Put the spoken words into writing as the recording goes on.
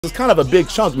It's kind of a big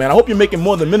chunk, man. I hope you're making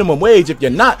more than minimum wage. If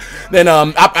you're not, then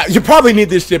you probably need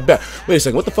this shit back. Wait a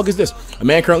second, what the fuck is this? A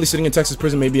man currently sitting in Texas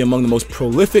prison may be among the most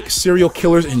prolific serial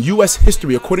killers in U.S.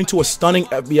 history, according to a stunning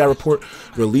FBI report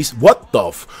released. What the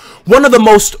one of the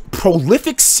most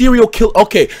prolific serial kill.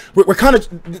 Okay, we're kind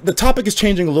of, the topic is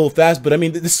changing a little fast, but I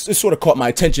mean, this sort of caught my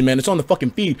attention, man. It's on the fucking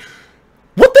feed.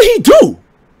 What did he do?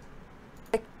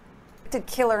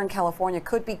 Killer in California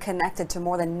could be connected to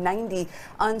more than 90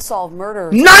 unsolved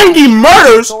murders. 90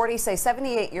 murders? Authorities say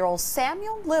 78-year-old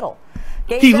Samuel Little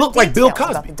he looked like Bill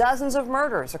Cosby. About dozens of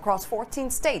murders across 14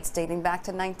 states dating back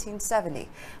to 1970.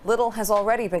 Little has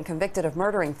already been convicted of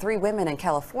murdering 3 women in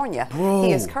California. Bro.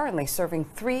 He is currently serving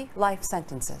 3 life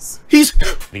sentences. He's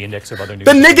the index of other news.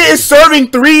 The nigga is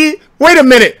serving 3. Wait a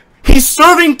minute. He's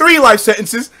serving 3 life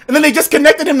sentences, and then they just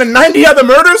connected him to 90 other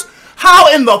murders? How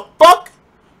in the fuck?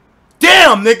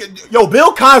 Damn, nigga. Yo,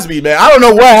 Bill Cosby, man. I don't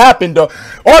know what happened, though.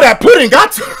 All that pudding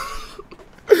got to...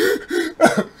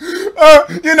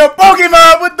 you know,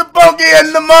 Pokemon with the Poke and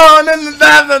the Mon and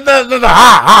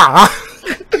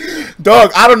the...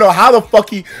 Dog, I don't know how the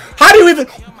fuck he... How do you even...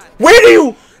 Where do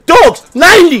you... Dogs,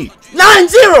 90.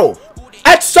 9-0.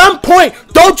 At some point,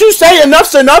 don't you say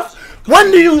enough's enough?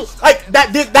 When do you, like,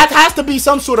 that has to be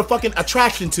some sort of fucking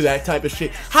attraction to that type of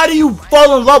shit. How do you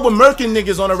fall in love with murking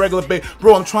niggas on a regular basis?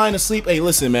 Bro, I'm trying to sleep. Hey,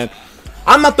 listen, man.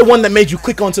 I'm not the one that made you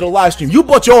click onto the live stream. You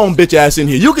brought your own bitch ass in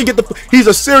here. You can get the, he's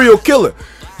a serial killer.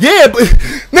 Yeah, but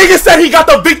nigga said he got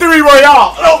the victory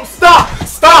royale. No, stop.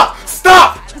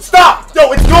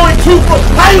 Yo, it's going too far.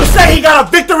 How you say he got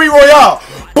a victory royale?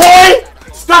 Boy,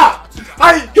 stop.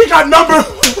 He got number...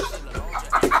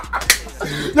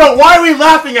 Yo, why are we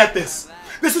laughing at this?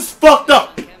 This is fucked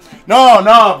up. No,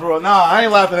 bro. Nah, I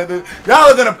ain't laughing at this.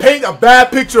 Y'all are gonna paint a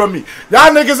bad picture of me. Y'all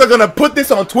niggas are gonna put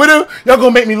this on Twitter. Y'all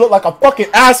gonna make me look like a fucking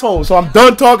asshole. So I'm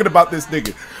done talking about this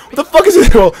nigga. What the fuck is this?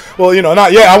 Well, you know,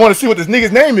 not yet. I want to see what this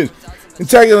nigga's name is.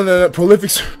 Integral the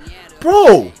prolific...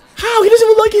 Bro, how? He doesn't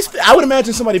look like he's fit. I would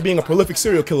imagine somebody being a prolific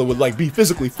serial killer would, like, be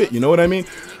physically fit. You know what I mean?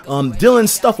 Dylan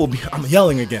Stuff will be... I'm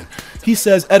yelling again. He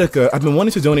says, Etika, I've been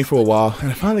wanting to donate for a while,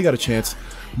 and I finally got a chance.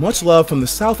 Much love from the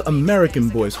South American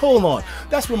boys. Hold on.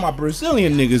 That's where my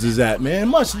Brazilian niggas is at, man.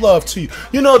 Much love to you.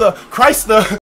 You know, the Chrysler...